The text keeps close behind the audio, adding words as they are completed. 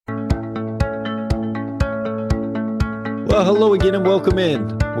Well, hello again and welcome in.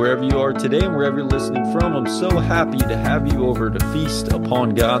 Wherever you are today and wherever you're listening from, I'm so happy to have you over to feast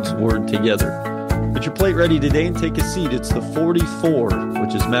upon God's Word together. Get your plate ready today and take a seat. It's the 44,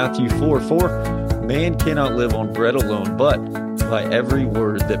 which is Matthew 4:4. Man cannot live on bread alone, but by every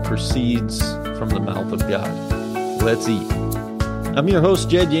word that proceeds from the mouth of God. Let's eat. I'm your host,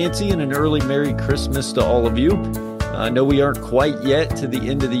 Jed Yancey, and an early Merry Christmas to all of you. I know we aren't quite yet to the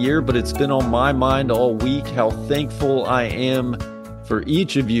end of the year, but it's been on my mind all week how thankful I am for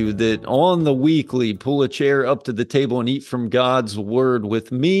each of you that on the weekly pull a chair up to the table and eat from God's Word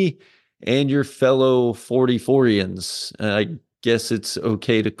with me and your fellow 44ians. I guess it's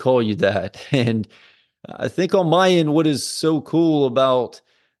okay to call you that. And I think on my end, what is so cool about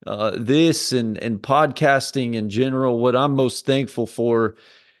this and podcasting in general, what I'm most thankful for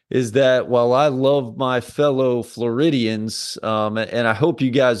is that while I love my fellow Floridians, and I hope you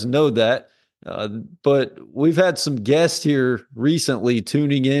guys know that, but we've had some guests here recently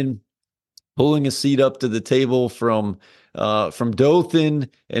tuning in, pulling a seat up to the table from Dothan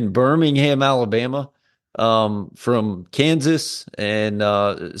and Birmingham, Alabama, from Kansas, and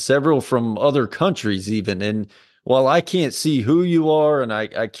several from other countries even. And while I can't see who you are and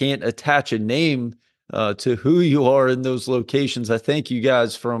I can't attach a name to who you are in those locations, I thank you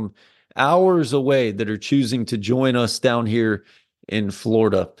guys from hours away that are choosing to join us down here in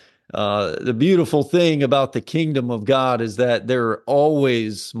Florida. The beautiful thing about the kingdom of God is that there are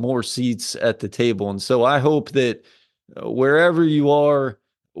always more seats at the table. And so I hope that wherever you are,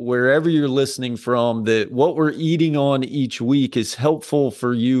 wherever you're listening from, that what we're eating on each week is helpful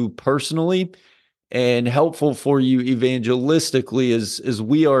for you personally and helpful for you evangelistically as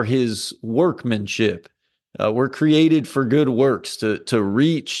we are his workmanship. We're created for good works, to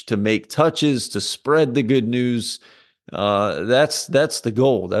reach, to make touches, to spread the good news. That's the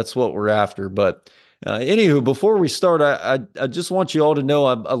goal. That's what we're after. But anywho, before we start, I just want you all to know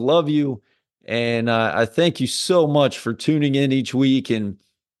I love you, and I thank you so much for tuning in each week, and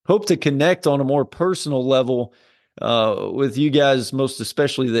hope to connect on a more personal level with you guys, most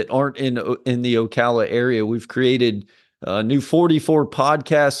especially that aren't in the Ocala area. We've created a new 44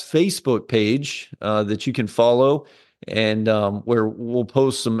 podcast Facebook page that you can follow, and where we'll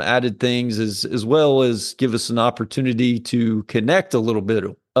post some added things as well as give us an opportunity to connect a little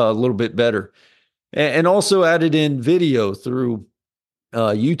bit better, and also added in video through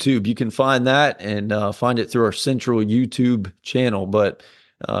YouTube. You can find that and find it through our central YouTube channel. But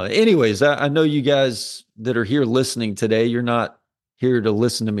anyways, I know you guys that are here listening today, you're not here to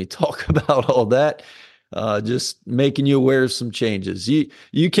listen to me talk about all that. Just making you aware of some changes.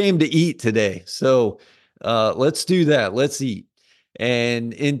 You came to eat today, so let's do that. Let's eat.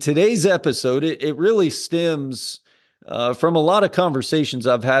 And in today's episode, it really stems from a lot of conversations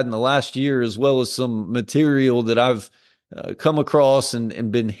I've had in the last year, as well as some material that I've come across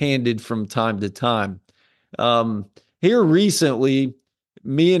and been handed from time to time. Here recently,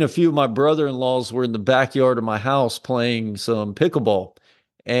 me and a few of my brother-in-laws were in the backyard of my house playing some pickleball.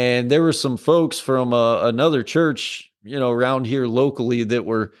 And there were some folks from another church, around here locally that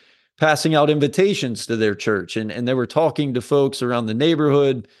were passing out invitations to their church. And they were talking to folks around the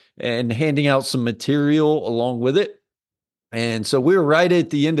neighborhood and handing out some material along with it. And so we were right at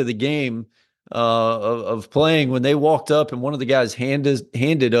the end of the game of playing when they walked up, and one of the guys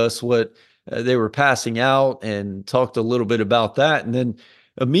handed us what they were passing out and talked a little bit about that. And then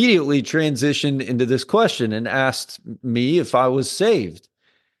immediately transitioned into this question and asked me if I was saved.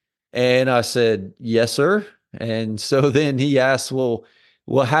 And I said, yes, sir. And so then he asked, well,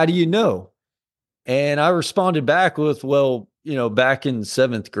 how do you know? And I responded back with, well, back in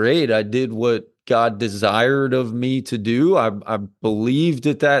 7th grade, I did what God desired of me to do. I believed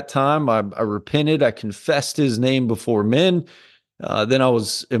at that time. I repented. I confessed his name before men. Then I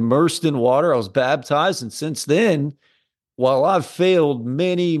was immersed in water. I was baptized. And since then, while I've failed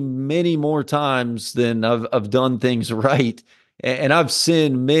many, many more times than I've done things right, and I've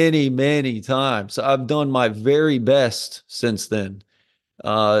sinned many, many times, I've done my very best since then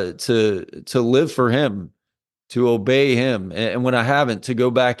to live for him, to obey him. And when I haven't, to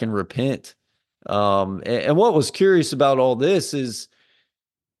go back and repent. And what was curious about all this is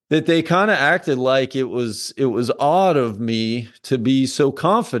that they kind of acted like it was odd of me to be so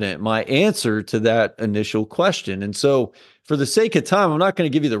confident my answer to that initial question. And so for the sake of time, I'm not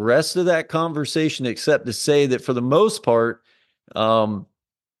going to give you the rest of that conversation, except to say that for the most part,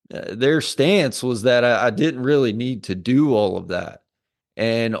 their stance was that I didn't really need to do all of that.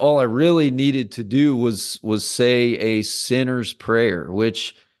 And all I really needed to do was say a sinner's prayer,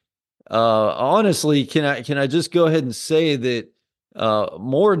 which honestly, can I just go ahead and say that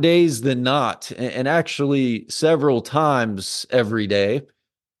more days than not, and actually several times every day,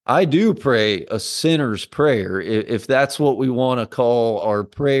 I do pray a sinner's prayer, if that's what we want to call our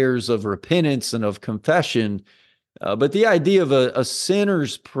prayers of repentance and of confession. But the idea of a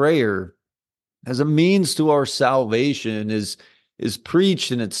sinner's prayer as a means to our salvation is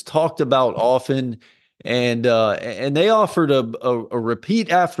preached and it's talked about often. And they offered a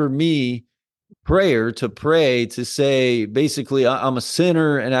repeat after me prayer to pray to say, basically, I'm a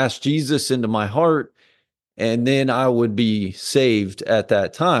sinner and ask Jesus into my heart, and then I would be saved at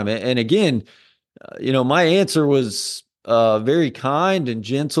that time. And again, my answer was very kind and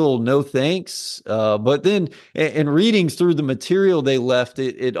gentle, no thanks. But then in reading through the material they left,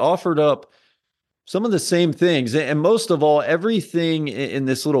 it offered up some of the same things. And most of all, everything in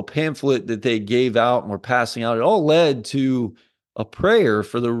this little pamphlet that they gave out and were passing out, it all led to a prayer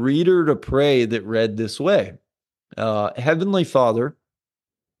for the reader to pray that read this way: Heavenly Father,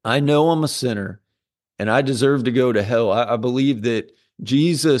 I know I'm a sinner and I deserve to go to hell. I believe that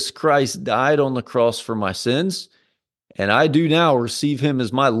Jesus Christ died on the cross for my sins, and I do now receive him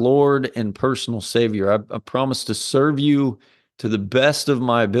as my Lord and personal Savior. I promise to serve you to the best of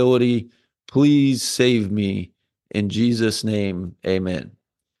my ability. Please save me. In Jesus' name, amen.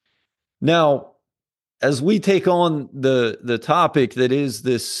 Now, as we take on the topic that is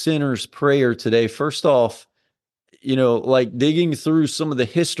this sinner's prayer today, first off, like digging through some of the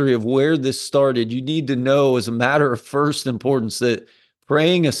history of where this started, you need to know as a matter of first importance that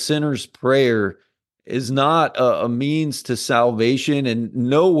praying a sinner's prayer is not a means to salvation. And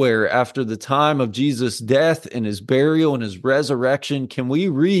nowhere after the time of Jesus' death and his burial and his resurrection can we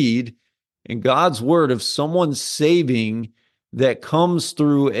read in God's word of someone saving that comes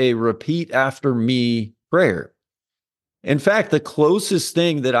through a repeat after me prayer. In fact, the closest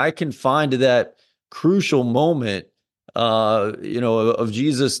thing that I can find to that crucial moment, of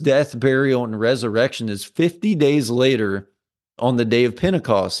Jesus' death, burial, and resurrection is 50 days later on the day of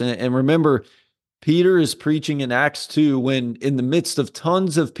Pentecost. And remember, Peter is preaching in Acts 2 when in the midst of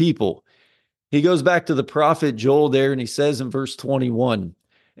tons of people, he goes back to the prophet Joel there and he says in verse 21,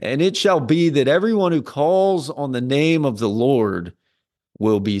 and it shall be that everyone who calls on the name of the Lord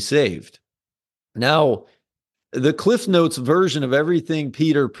will be saved. Now, the Cliff Notes version of everything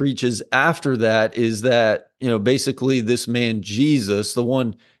Peter preaches after that is that, basically this man, Jesus, the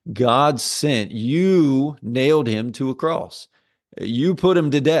one God sent, you nailed him to a cross. You put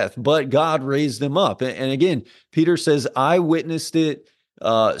him to death, but God raised him up. And again, Peter says, I witnessed it.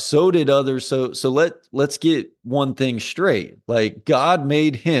 So did others. So let's get one thing straight. Like God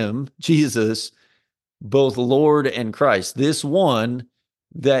made him, Jesus, both Lord and Christ, this one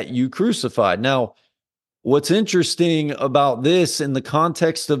that you crucified. Now, what's interesting about this in the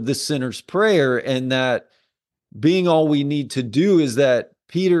context of the sinner's prayer, and that being all we need to do, is that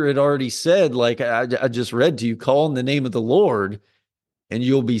Peter had already said, like I just read to you, call in the name of the Lord and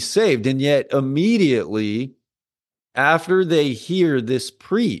you'll be saved. And yet immediately after they hear this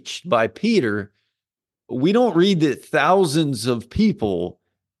preached by Peter, we don't read that thousands of people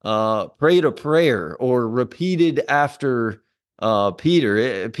prayed a prayer or repeated after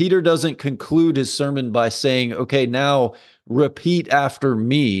Peter. Peter doesn't conclude his sermon by saying, okay, now repeat after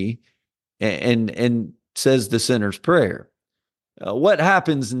me, and says the sinner's prayer. What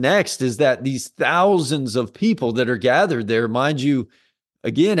happens next is that these thousands of people that are gathered there, mind you,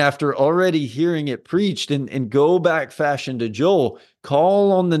 again, after already hearing it preached and go back fashion to Joel,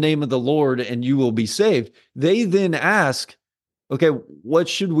 call on the name of the Lord and you will be saved. They then ask, okay, what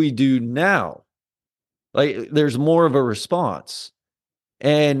should we do now? Like there's more of a response.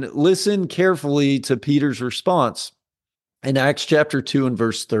 And listen carefully to Peter's response in Acts chapter 2 and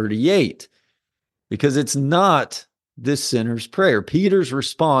verse 38, because it's not this sinner's prayer. Peter's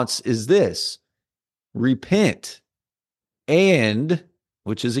response is this: repent and,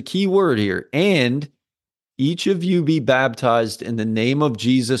 which is a key word here, and each of you be baptized in the name of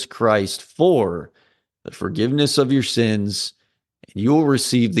Jesus Christ for the forgiveness of your sins, and you will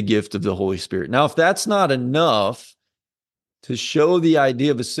receive the gift of the Holy Spirit. Now, if that's not enough to show the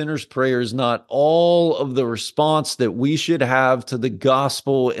idea of a sinner's prayer is not all of the response that we should have to the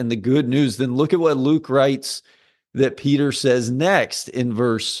gospel and the good news, then look at what Luke writes that Peter says next in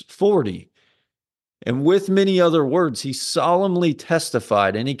verse 40. And with many other words, he solemnly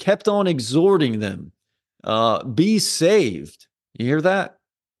testified, and he kept on exhorting them, be saved. You hear that?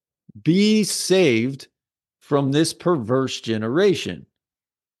 Be saved from this perverse generation.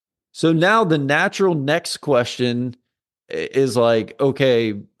 So now the natural next question is like,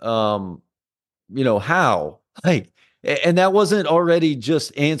 okay, how? Like, and that wasn't already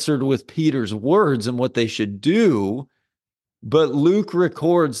just answered with Peter's words and what they should do. But Luke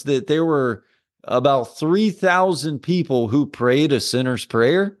records that there were about 3,000 people who prayed a sinner's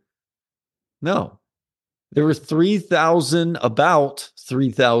prayer. No, there were about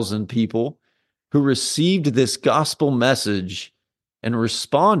 3,000 people who received this gospel message and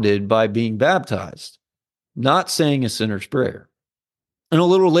responded by being baptized, not saying a sinner's prayer. And a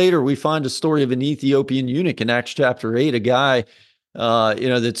little later, we find a story of an Ethiopian eunuch in Acts chapter 8, a guy,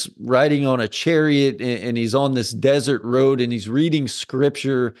 that's riding on a chariot and he's on this desert road and he's reading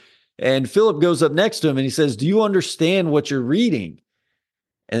scripture. And Philip goes up next to him and he says, "Do you understand what you're reading?"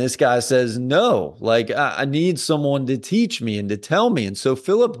 And this guy says, "No, like I need someone to teach me and to tell me." And so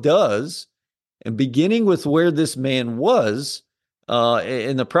Philip does. And beginning with where this man was,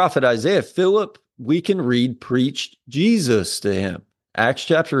 in the prophet Isaiah, Philip, we can read, preached Jesus to him. Acts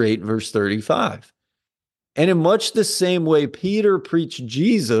chapter 8, verse 35. And in much the same way Peter preached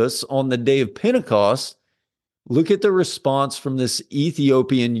Jesus on the day of Pentecost, look at the response from this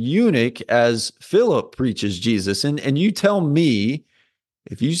Ethiopian eunuch as Philip preaches Jesus. And you tell me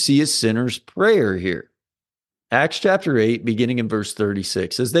if you see a sinner's prayer here. Acts chapter 8, beginning in verse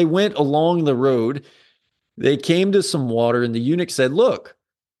 36. As they went along the road, they came to some water, and the eunuch said, "Look,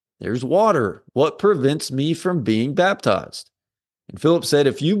 there's water. What prevents me from being baptized?" And Philip said,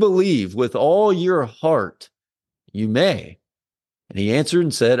 "If you believe with all your heart, you may." And he answered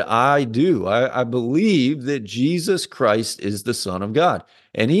and said, "I do. I believe that Jesus Christ is the Son of God."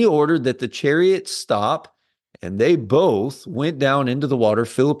 And he ordered that the chariot stop, and they both went down into the water,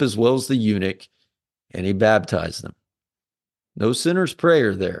 Philip as well as the eunuch, and he baptized them. No sinner's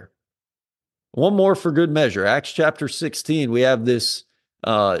prayer there. One more for good measure. Acts chapter 16, we have this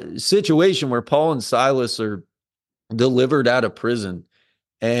situation where Paul and Silas are delivered out of prison,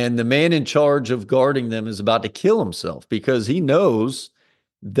 and the man in charge of guarding them is about to kill himself because he knows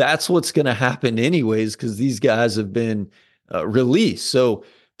that's what's going to happen anyways because these guys have been released. So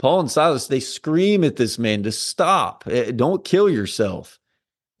Paul and Silas, they scream at this man to stop. Don't kill yourself.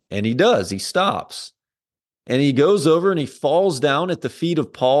 And he does. He stops. And he goes over and he falls down at the feet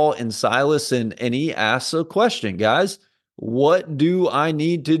of Paul and Silas and he asks a question, "Guys, what do I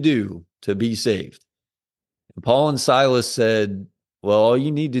need to do to be saved?" And Paul and Silas said, "Well, all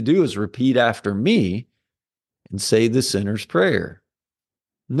you need to do is repeat after me and say the sinner's prayer."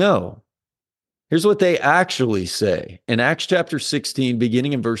 No. Here's what they actually say. In Acts chapter 16,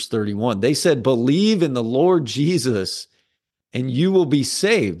 beginning in verse 31, they said, "Believe in the Lord Jesus and you will be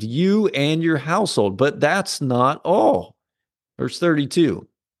saved, you and your household." But that's not all. Verse 32,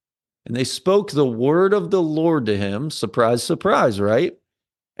 and they spoke the word of the Lord to him. Surprise, surprise, right?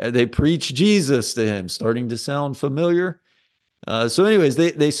 And they preached Jesus to him. Starting to sound familiar? So anyways,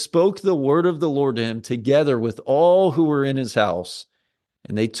 they spoke the word of the Lord to him together with all who were in his house.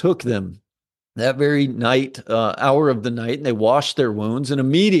 And they took them that very night, hour of the night, and they washed their wounds. And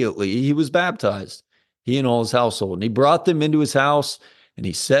immediately he was baptized, he and all his household. And he brought them into his house, and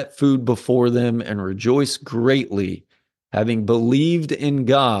he set food before them and rejoiced greatly, having believed in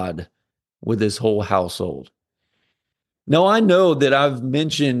God with his whole household. Now, I know that I've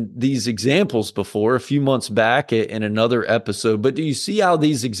mentioned these examples before a few months back in another episode, but do you see how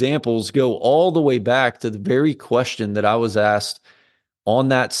these examples go all the way back to the very question that I was asked on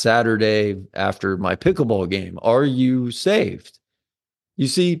that Saturday after my pickleball game? Are you saved? You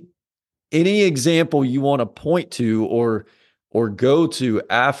see, any example you want to point to or go to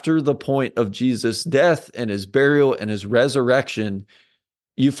after the point of Jesus' death and his burial and his resurrection,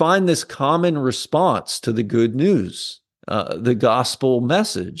 you find this common response to the good news, the gospel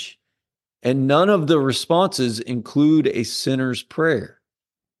message. And none of the responses include a sinner's prayer.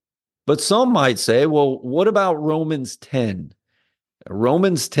 But some might say, well, what about Romans 10?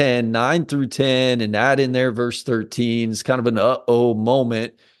 Romans 10, 9 through 10, and add in there verse 13 is kind of an uh-oh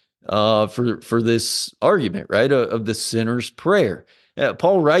moment for this argument, right, of the sinner's prayer.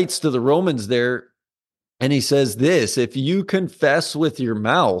 Paul writes to the Romans there, and he says this: "If you confess with your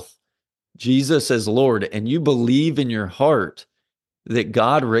mouth Jesus as Lord, and you believe in your heart that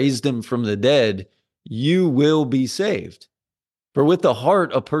God raised him from the dead, you will be saved. For with the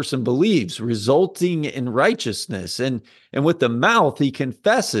heart a person believes, resulting in righteousness, and with the mouth he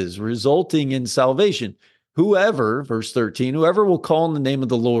confesses, resulting in salvation. Whoever," verse 13, "whoever will call on the name of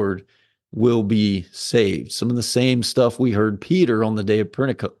the Lord will be saved." Some of the same stuff we heard Peter on the day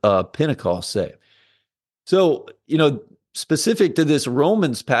of Pentecost say. So, specific to this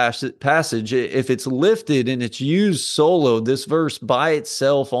Romans passage, if it's lifted and it's used solo, this verse by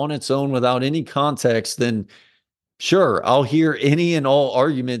itself on its own without any context, then sure, I'll hear any and all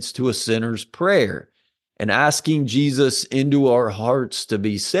arguments to a sinner's prayer and asking Jesus into our hearts to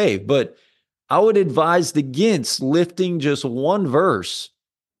be saved. But I would advise against lifting just one verse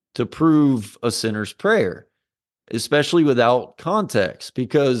to prove a sinner's prayer, especially without context,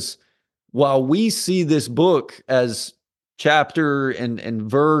 because while we see this book as chapter and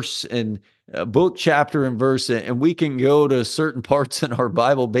verse and book, chapter, and verse, and we can go to certain parts in our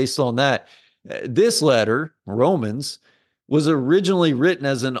Bible based on that, this letter, Romans, was originally written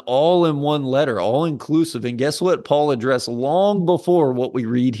as an all-in-one letter, all-inclusive. And guess what? Paul addressed long before what we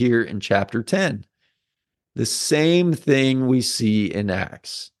read here in chapter 10. The same thing we see in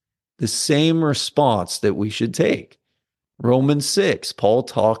Acts, the same response that we should take. Romans 6, Paul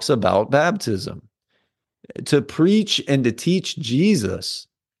talks about baptism. To preach and to teach Jesus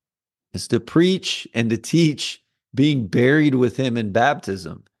is to preach and to teach being buried with him in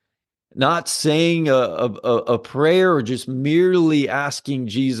baptism. Not saying a prayer or just merely asking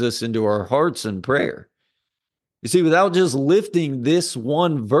Jesus into our hearts in prayer. You see, without just lifting this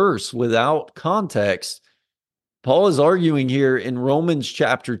one verse without context, Paul is arguing here in Romans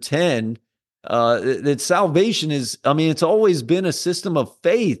chapter 10 that salvation is, it's always been a system of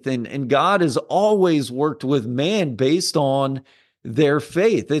faith, and God has always worked with man based on their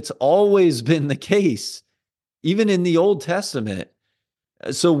faith. It's always been the case, even in the Old Testament.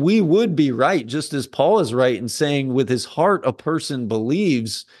 So we would be right, just as Paul is right in saying with his heart a person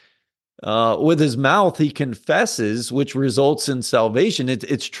believes, with his mouth he confesses, which results in salvation.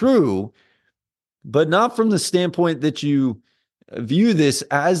 It's true, but not from the standpoint that you view this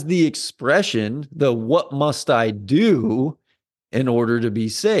as the expression, the what must I do in order to be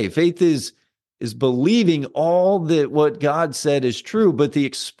saved. Faith is believing all that what God said is true, but the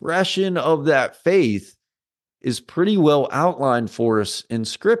expression of that faith is pretty well outlined for us in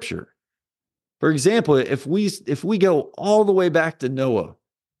Scripture. For example, if we go all the way back to Noah,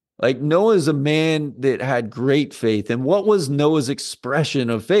 like Noah is a man that had great faith. And what was Noah's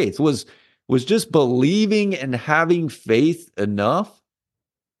expression of faith? Was just believing and having faith enough?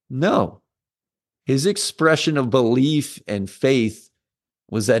 No. His expression of belief and faith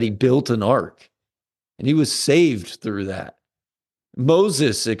was that he built an ark, and he was saved through that.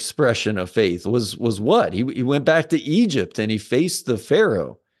 Moses' expression of faith was what? He went back to Egypt and he faced the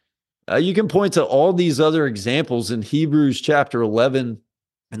Pharaoh. You can point to all these other examples in Hebrews chapter 11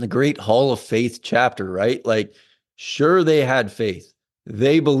 and the great Hall of Faith chapter, right? Like, sure, they had faith.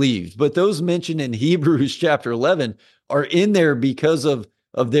 They believed. But those mentioned in Hebrews chapter 11 are in there because of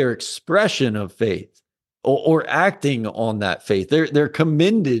their expression of faith or acting on that faith. They're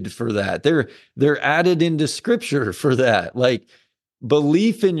commended for that. They're added into Scripture for that. Like,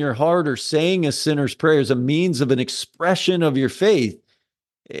 belief in your heart or saying a sinner's prayer as a means of an expression of your faith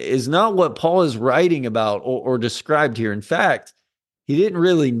is not what Paul is writing about or described here. In fact, he didn't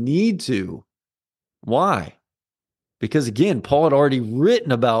really need to. Why? Because again, Paul had already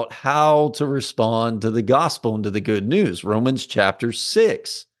written about how to respond to the gospel and to the good news. Romans chapter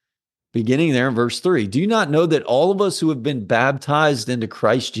 6, beginning there in verse 3. Do you not know that all of us who have been baptized into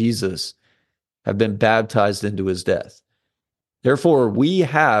Christ Jesus have been baptized into his death? Therefore, we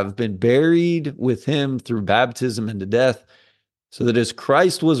have been buried with him through baptism into death, so that as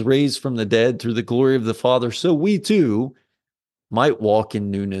Christ was raised from the dead through the glory of the Father, so we too might walk in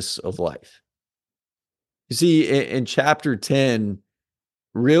newness of life. You see, in chapter 10,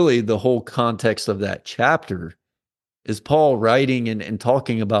 really the whole context of that chapter is Paul writing and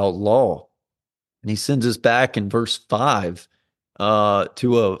talking about law. And he sends us back in verse 5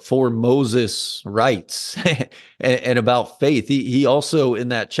 for Moses' rights and about faith. He also, in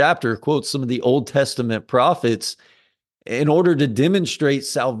that chapter, quotes some of the Old Testament prophets in order to demonstrate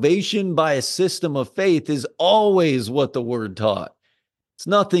salvation by a system of faith is always what the word taught. It's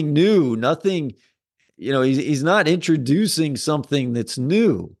nothing new, nothing, he's not introducing something that's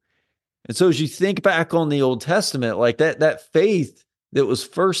new. And so as you think back on the Old Testament, like that faith that was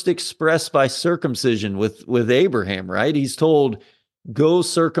first expressed by circumcision with Abraham, right? He's told, go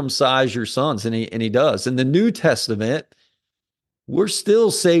circumcise your sons, and he does. In the New Testament, we're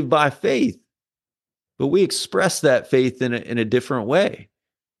still saved by faith, but we express that faith in a different way.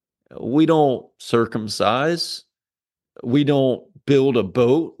 We don't circumcise. We don't build a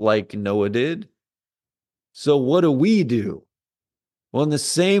boat like Noah did. So what do? Well, in the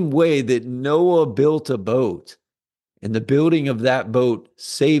same way that Noah built a boat, and the building of that boat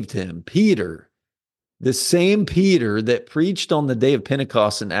saved him, Peter, the same Peter that preached on the day of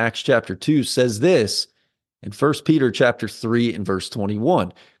Pentecost in Acts chapter 2, says this in 1 Peter chapter 3 and verse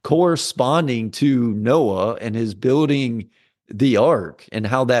 21, corresponding to Noah and his building the ark and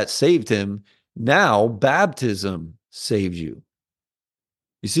how that saved him. Now baptism saves you.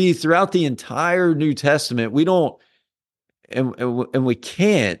 You see, throughout the entire New Testament, we don't and we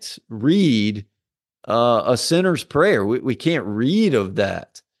can't read a sinner's prayer. We can't read of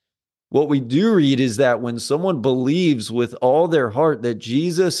that. What we do read is that when someone believes with all their heart that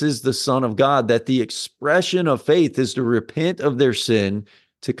Jesus is the Son of God, that the expression of faith is to repent of their sin,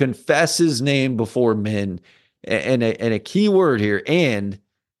 to confess his name before men, and a key word here, and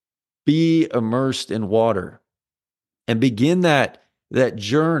be immersed in water and begin that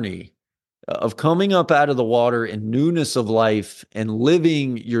journey of coming up out of the water in newness of life and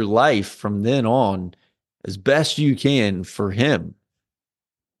living your life from then on as best you can for him.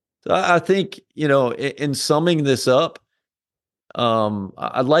 So I think, in summing this up,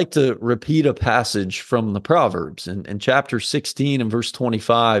 I'd like to repeat a passage from the Proverbs in chapter 16 and verse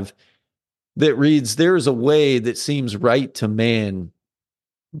 25 that reads, "There is a way that seems right to man,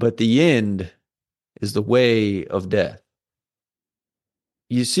 but the end is the way of death."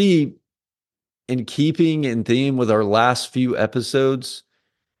 You see, in keeping in theme with our last few episodes,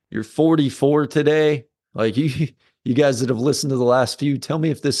 you're 44 today. Like you guys that have listened to the last few, tell me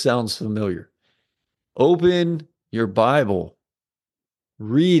if this sounds familiar. Open your Bible,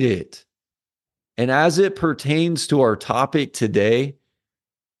 read it. And as it pertains to our topic today,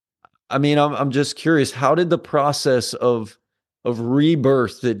 I mean, I'm just curious, how did the process of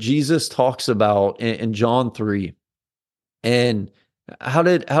rebirth that Jesus talks about in John 3, and how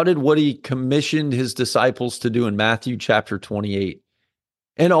did what he commissioned his disciples to do in Matthew chapter 28,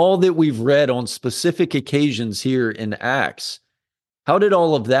 and all that we've read on specific occasions here in Acts, how did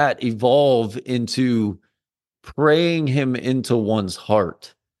all of that evolve into praying him into one's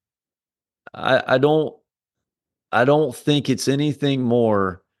heart? I don't think it's anything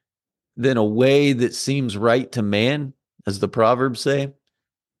more than a way that seems right to man, as the Proverbs say.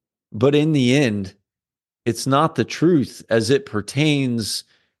 But in the end, it's not the truth as it pertains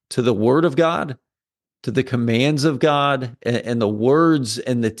to the Word of God, to the commands of God, and the words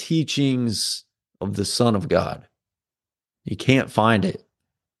and the teachings of the Son of God. You can't find it.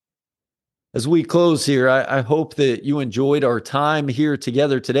 As we close here, I hope that you enjoyed our time here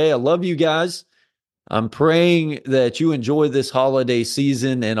together today. I love you guys. I'm praying that you enjoy this holiday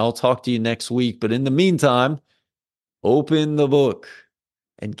season, and I'll talk to you next week. But in the meantime, open the book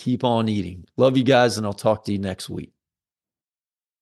and keep on eating. Love you guys, and I'll talk to you next week.